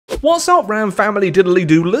What's up, Ram family diddly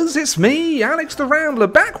doodlers? It's me, Alex the Rambler,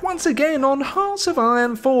 back once again on Hearts of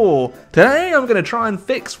Iron 4. Today I'm going to try and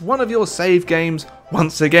fix one of your save games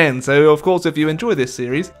once again, so of course if you enjoy this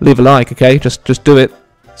series, leave a like, okay? Just do it.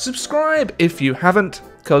 Subscribe if you haven't,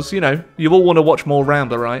 because, you know, you all want to watch more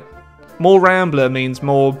Rambler, right? More Rambler means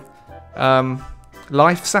more,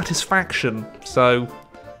 life satisfaction, so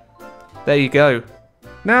there you go.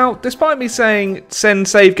 Now, despite me saying send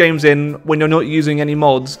save games in when you're not using any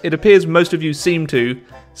mods, it appears most of you seem to,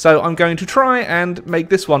 so I'm going to try and make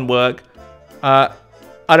this one work. I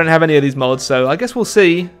don't have any of these mods, so I guess we'll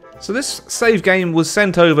see. So this save game was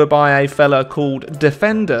sent over by a fella called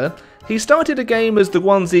Defender. He started a game as the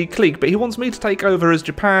 1Z clique, but he wants me to take over as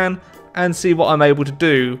Japan and see what I'm able to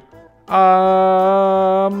do.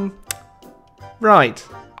 Right.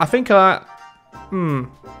 I think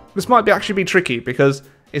this might actually be tricky because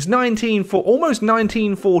it's almost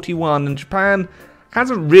 1941 and Japan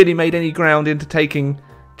hasn't really made any ground into taking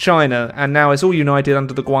China, and now it's all united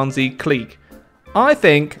under the Guanzi clique. I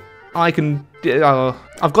think I can.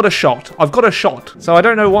 I've got a shot. So I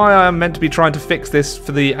don't know why I'm meant to be trying to fix this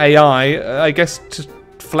for the AI. I guess to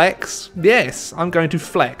flex. Yes, I'm going to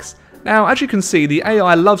flex. Now, as you can see, the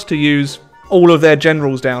AI loves to use all of their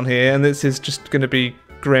generals down here, and this is just going to be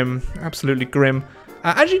grim, absolutely grim.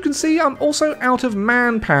 As you can see, I'm also out of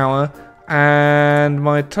manpower, and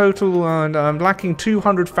my total, I'm lacking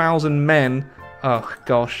 200,000 men. Oh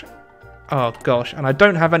gosh, and I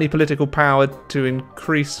don't have any political power to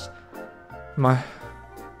increase my...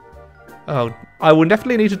 Oh, I will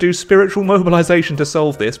definitely need to do spiritual mobilization to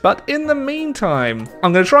solve this, but in the meantime,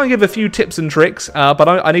 I'm going to try and give a few tips and tricks, but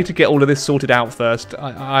I need to get all of this sorted out first.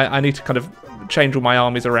 I need to kind of change all my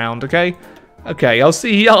armies around, okay? Okay, I'll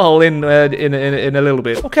see y'all in a little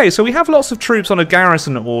bit. Okay, so we have lots of troops on a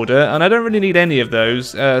garrison order, and I don't really need any of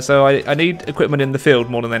those, so I need equipment in the field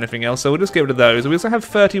more than anything else, so we'll just get rid of those. We also have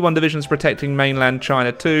 31 divisions protecting mainland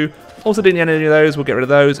China too. Also didn't need any of those, we'll get rid of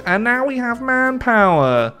those. And now we have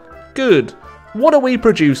manpower. Good. What are we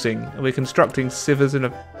producing? Are we constructing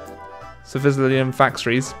civilian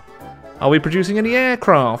factories? Are we producing any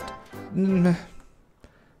aircraft?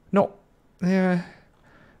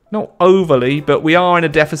 Not overly, but we are in a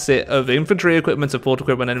deficit of infantry equipment, support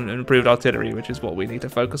equipment, and improved artillery, which is what we need to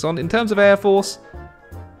focus on. In terms of Air Force,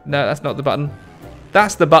 no, that's not the button.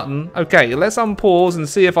 That's the button. Okay, let's unpause and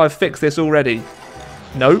see if I've fixed this already.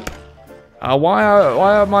 Nope. Why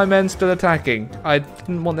are my men still attacking? I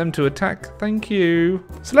didn't want them to attack. Thank you.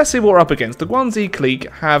 So let's see what we're up against. The Guanzi clique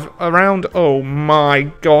have around... Oh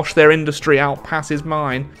my gosh, their industry outpasses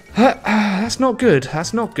mine. That's not good.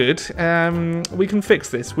 That's not good. We can fix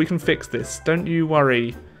this. We can fix this. Don't you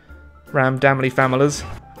worry, Ram-damly families.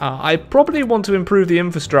 I probably want to improve the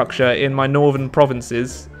infrastructure in my northern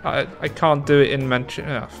provinces. I can't do it in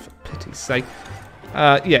Manchuria. Oh, for pity's sake.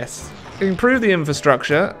 Yes. Improve the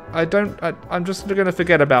infrastructure. I'm just going to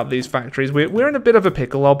forget about these factories. We're in a bit of a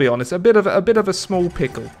pickle, I'll be honest. A bit of a small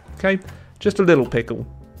pickle. Okay, just a little pickle,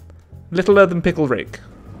 littler than Pickle Rick.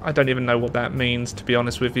 I don't even know what that means, to be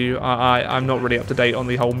honest with you. I'm not really up to date on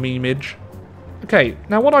the whole memeage. Okay,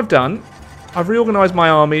 now what I've done, I've reorganized my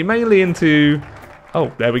army mainly into...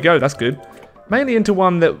 Oh, there we go. That's good. Mainly into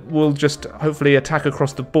one that will just hopefully attack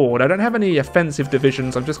across the board. I don't have any offensive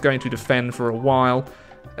divisions. I'm just going to defend for a while.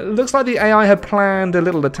 It looks like the AI had planned a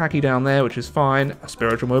little attacky down there, which is fine.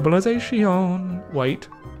 Spiritual mobilization. Wait.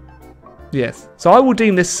 Yes. So I will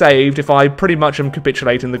deem this saved if I pretty much am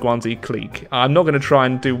capitulating the Guanzi clique. I'm not going to try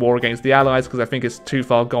and do war against the Allies because I think it's too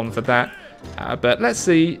far gone for that. But let's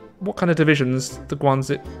see what kind of divisions the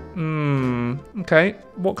Guanzi... Okay.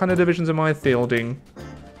 What kind of divisions am I fielding?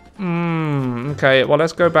 Okay. Well,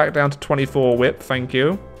 let's go back down to 24 whip. Thank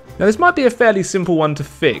you. Now this might be a fairly simple one to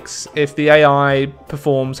fix if the AI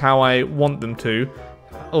performs how I want them to,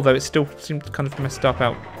 although it still seems kind of messed up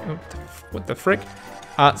out. What the frick?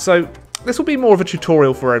 So this will be more of a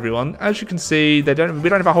tutorial for everyone. As you can see, we don't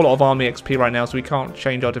have a whole lot of army XP right now, so we can't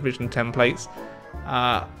change our division templates.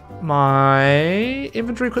 My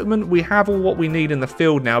infantry equipment, we have all what we need in the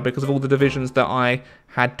field now because of all the divisions that I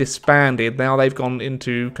had disbanded. Now they've gone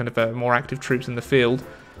into kind of more active troops in the field.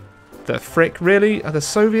 The frick, really? The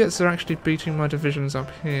Soviets are actually beating my divisions up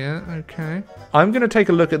here. Okay. I'm going to take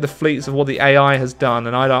a look at the fleets of what the AI has done,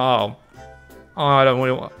 and I don't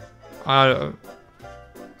really...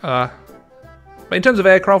 But in terms of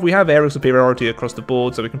aircraft, we have aerial superiority across the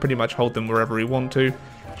board, so we can pretty much hold them wherever we want to.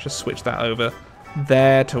 Just switch that over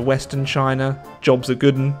there to Western China. Jobs are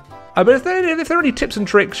good. But if there are any tips and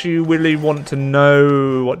tricks you really want to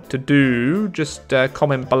know what to do, just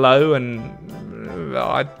comment below and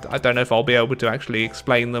I don't know if I'll be able to actually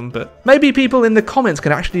explain them, but maybe people in the comments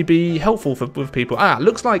can actually be helpful with people.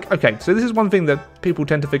 Looks like, okay, so this is one thing that people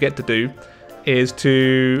tend to forget to do, is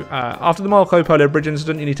to, after the Marco Polo Bridge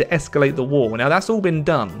incident, you need to escalate the war. Now, that's all been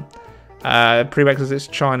done. Prerequisites,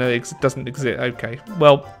 China doesn't exist. Okay,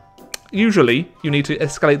 well, usually you need to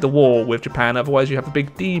escalate the war with Japan, otherwise you have a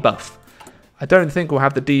big debuff. I don't think we'll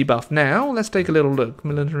have the debuff now. Let's take a little look.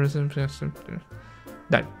 Militarism.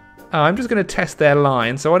 No. I'm just going to test their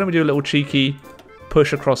line. So why don't we do a little cheeky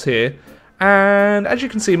push across here. And as you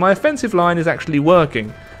can see, my offensive line is actually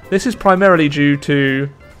working. This is primarily due to...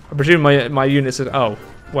 I presume my units are... Oh,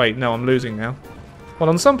 wait, no, I'm losing now. Well,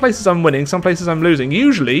 on some places I'm winning, some places I'm losing.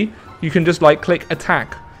 Usually, you can just, like, click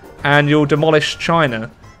attack, and you'll demolish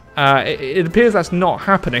China. It appears that's not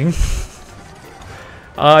happening.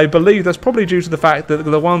 I believe that's probably due to the fact that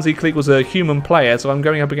the Guanzi clique was a human player, so I'm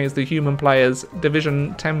going up against the human player's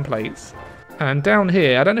division templates. And down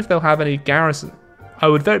here, I don't know if they'll have any garrison. I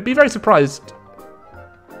would be very surprised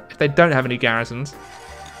if they don't have any garrisons.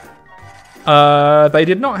 They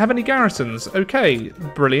did not have any garrisons. Okay,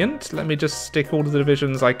 brilliant. Let me just stick all of the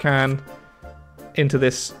divisions I can into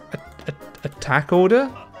this attack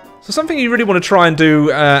order. So something you really want to try and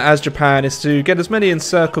do as Japan is to get as many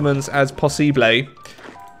encirclements as possible.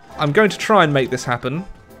 I'm going to try and make this happen,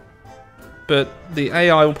 but the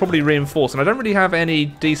AI will probably reinforce, and I don't really have any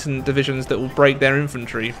decent divisions that will break their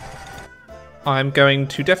infantry. I'm going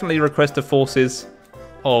to definitely request the forces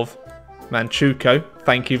of Manchukuo,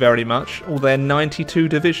 thank you very much, all their 92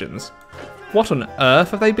 divisions. What on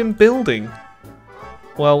earth have they been building?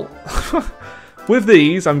 Well, with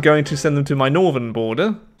these, I'm going to send them to my northern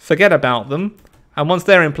border, forget about them, and once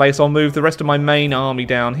they're in place, I'll move the rest of my main army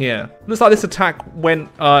down here. Looks like this attack went...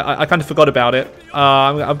 I kind of forgot about it.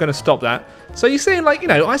 I'm going to stop that. So you see, like, you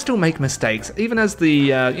know, I still make mistakes, even as the,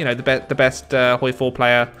 you know, the best HOI4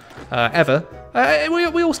 player ever.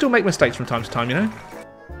 We all still make mistakes from time to time, you know.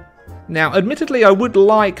 Now, admittedly, I would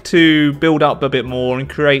like to build up a bit more and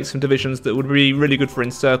create some divisions that would be really good for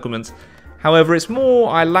encirclements. However, it's more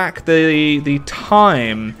I lack the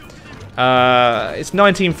time. It's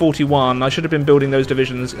 1941. I should have been building those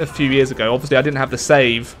divisions a few years ago. Obviously, I didn't have the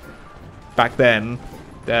save back then,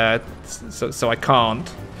 so I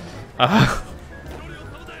can't.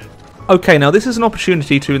 Okay, now this is an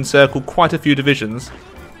opportunity to encircle quite a few divisions.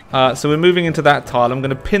 So we're moving into that tile. I'm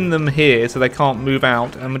going to pin them here so they can't move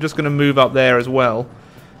out, and we're just going to move up there as well.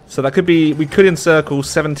 So that could be, we could encircle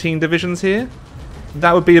 17 divisions here.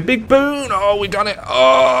 That would be a big boon. Oh, we've done it.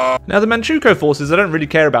 Oh. Now the Manchukuo forces I don't really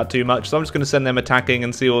care about too much, so I'm just going to send them attacking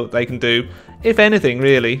and see what they can do. If anything,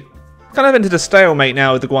 really. Kind of entered a stalemate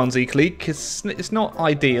now with the Guanzi clique. It's not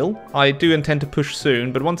ideal. I do intend to push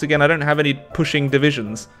soon, but once again I don't have any pushing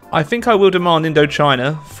divisions. I think I will demand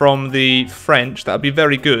Indochina from the French. That would be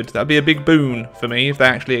very good. That would be a big boon for me if they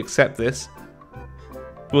actually accept this.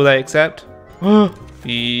 Will they accept?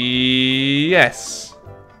 Yes.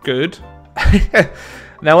 Good.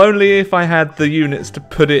 Now only if I had the units to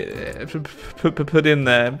put in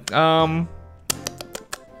there.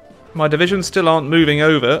 My divisions still aren't moving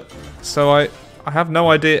over, so I have no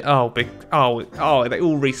idea. Oh, they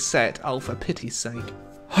all reset. Oh, for pity's sake!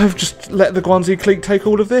 I've just let the Guanzi clique take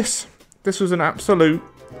all of this. This was an absolute.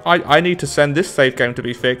 I need to send this save game to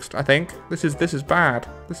be fixed. I think this is bad.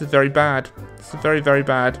 This is very bad. This is very, very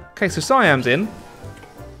bad. Okay, so Siam's in.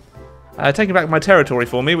 Taking back my territory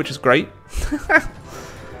for me, which is great.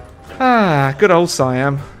 Good old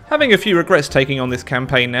Siam. Having a few regrets taking on this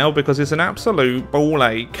campaign now because it's an absolute ball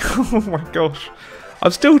ache. Oh my gosh.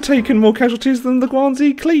 I've still taken more casualties than the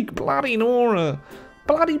Guanzi clique. Bloody Nora.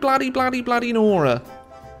 Bloody Nora.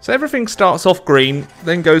 So everything starts off green,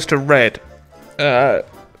 then goes to red. The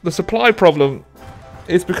supply problem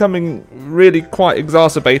is becoming really quite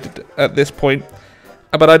exacerbated at this point.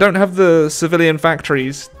 But I don't have the civilian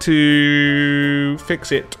factories to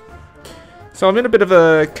fix it. So I'm in a bit of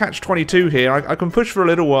a catch-22 here. I can push for a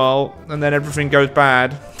little while, and then everything goes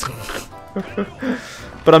bad.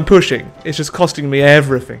 But I'm pushing. It's just costing me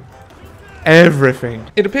everything. Everything.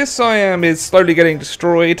 It appears Siam is slowly getting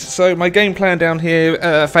destroyed, so my game plan down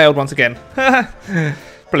here failed once again.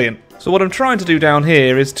 Brilliant. So what I'm trying to do down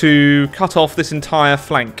here is to cut off this entire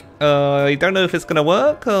flank. I don't know if it's going to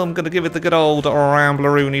work. I'm going to give it the good old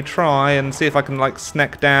Rambler try and see if I can like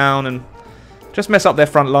snack down and just mess up their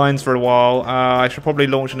front lines for a while. I should probably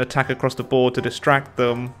launch an attack across the board to distract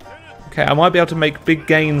them. Okay, I might be able to make big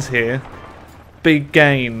gains here. Big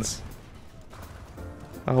gains.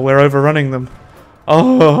 Oh, we're overrunning them.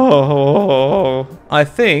 Oh, I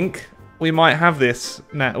think we might have this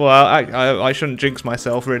now. Well, I shouldn't jinx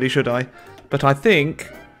myself, really, should I? But I think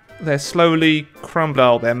they're slowly crumbling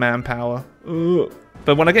out their manpower. Ugh.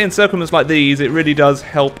 But when I get encirclements like these, it really does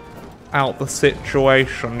help out the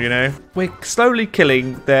situation, you know? We're slowly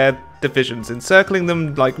killing their divisions, encircling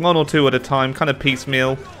them like 1 or 2 at a time, kind of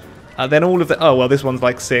piecemeal. Then all of the... Oh, well, this one's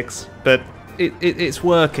like 6, but it's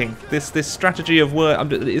working. This strategy of work...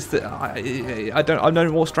 I don't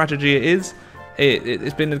know what strategy it is.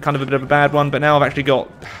 It's been kind of a bit of a bad one, but now I've actually got...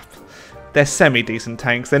 They're semi-decent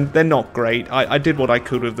tanks. They're not great. I did what I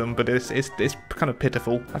could with them, but it's kind of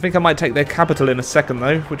pitiful. I think I might take their capital in a second,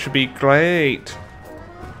 though, which would be great.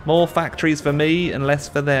 More factories for me and less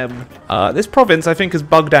for them. This province, I think, is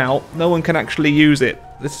bugged out. No one can actually use it.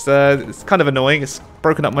 It's kind of annoying. It's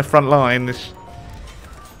broken up my front line.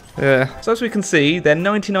 Yeah. So as we can see, they're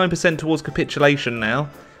 99% towards capitulation now.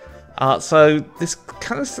 So this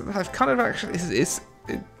kind of actually it's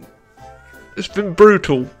been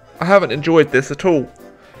brutal. I haven't enjoyed this at all.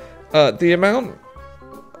 The amount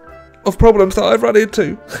of problems that I've run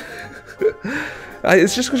into.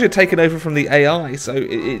 It's just because you're taken over from the AI, so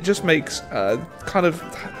it just makes kind of...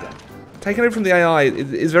 Taking over from the AI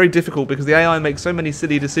is very difficult because the AI makes so many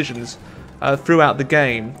silly decisions throughout the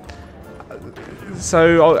game.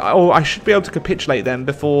 So I should be able to capitulate them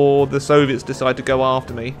before the Soviets decide to go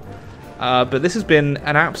after me. But this has been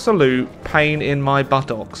an absolute pain in my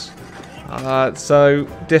buttocks. So,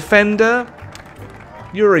 Defender,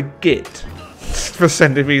 you're a git for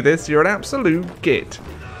sending me this. You're an absolute git.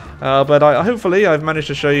 But hopefully I've managed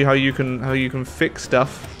to show you how you can fix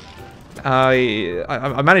stuff.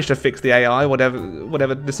 I managed to fix the AI,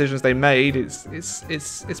 whatever decisions they made.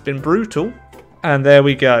 It's been brutal. And there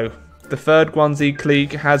we go. The third Guanzi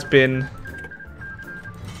clique has been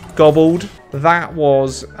gobbled. That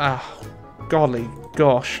was golly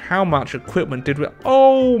gosh, how much equipment did we...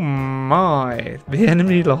 Oh my! The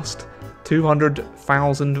enemy lost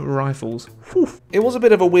 200,000 rifles. Whew. It was a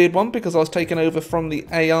bit of a weird one because I was taken over from the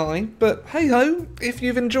AI, but hey ho, if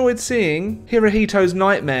you've enjoyed seeing Hirohito's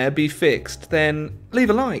nightmare be fixed, then leave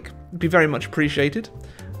a like. It'd be very much appreciated.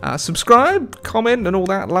 Subscribe, comment, and all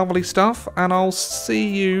that lovely stuff, and I'll see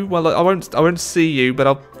you... Well, I won't see you, but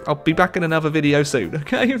I'll be back in another video soon,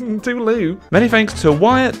 okay? Toodaloo. Many thanks to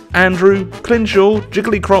Wyatt, Andrew, Clinshaw,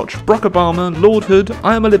 Jiggly Crotch, Brock Obama, Lord Hood,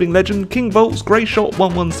 I Am a Living Legend, King Bolts, Grey Shot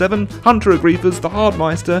 117, Hunter Agreefers, The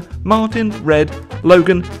Hardmeister, Martin, Red,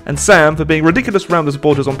 Logan, and Sam for being ridiculous Rambler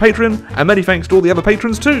supporters on Patreon, and many thanks to all the other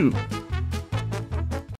patrons too.